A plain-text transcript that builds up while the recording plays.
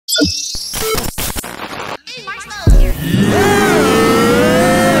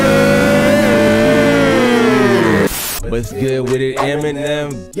What's good with it,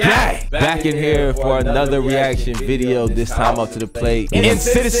 Eminem? Yeah. Back in here for another reaction video. This time up to the plate. In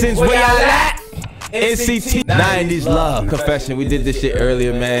Citizens, where y'all at? NCT 90's Love Confession. We did this shit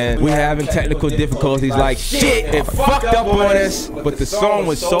earlier, man. We having technical difficulties like shit. It fucked up on us, but the song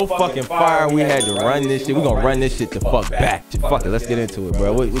was so fucking fire. We had to run this shit. We gonna run this shit the fuck back. Fuck it, let's get into it,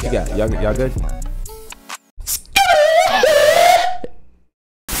 bro. What you got? Y'all good?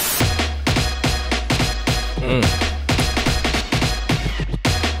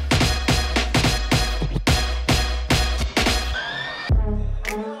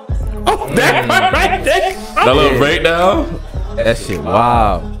 Right there. That little breakdown. That shit,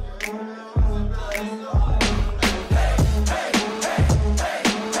 wow.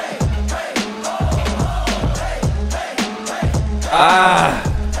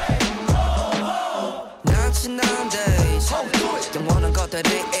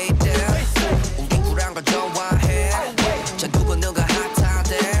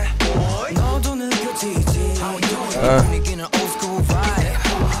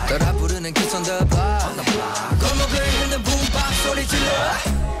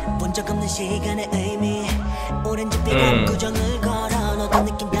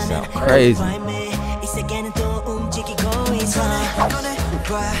 Crazy.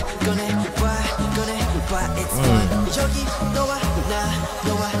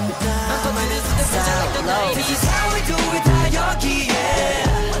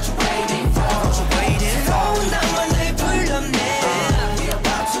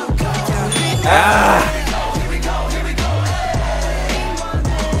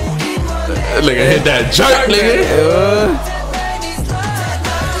 Nigga hit that jerk, nigga.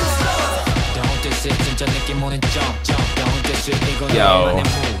 Yo,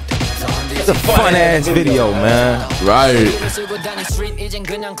 it's a fun ass video, man. Right.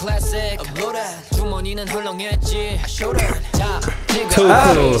 Too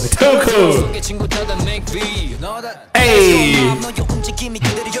cool. Hey.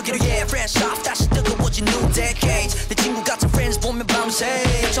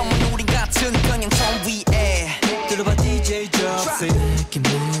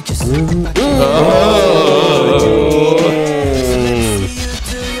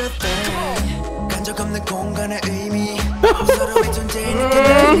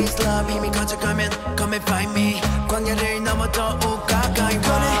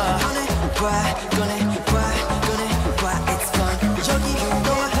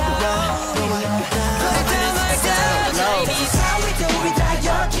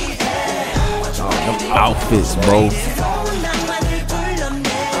 Outfits, bro.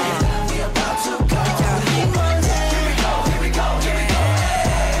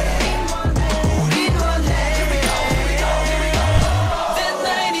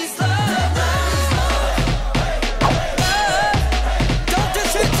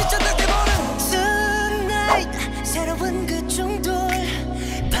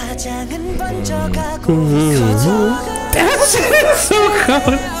 That shit is so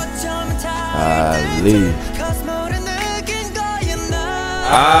cool. Leave.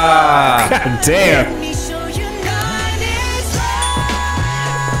 God damn.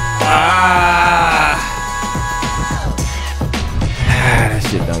 That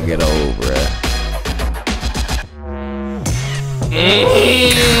shit don't get old, bruh.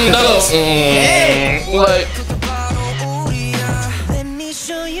 Like.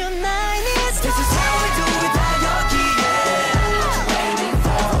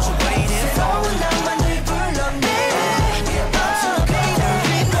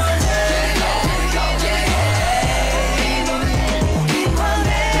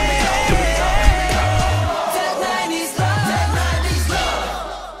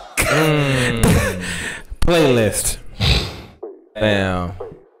 Playlist. Damn.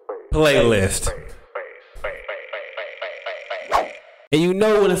 Playlist. And you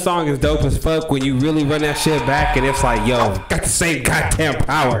know when a song is dope as fuck when you really run that shit back and it's like, yo, got the same goddamn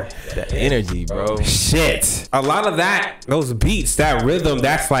power. The energy, bro. Shit. A lot of that, those beats, that rhythm,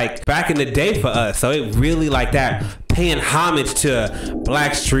 that's like back in the day for us. So it really like that, paying homage to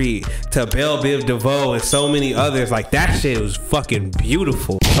Blackstreet, to Belle Biv DeVoe, and so many others. Like that shit was fucking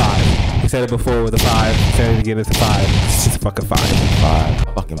beautiful. 5. We said it before with a 5. We said it again, it's a 5. It's just a fucking 5.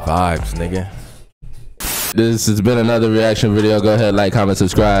 5. Fucking vibes, nigga. This has been another reaction video. Go ahead, like, comment,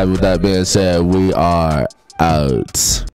 subscribe. With that being said, we are out.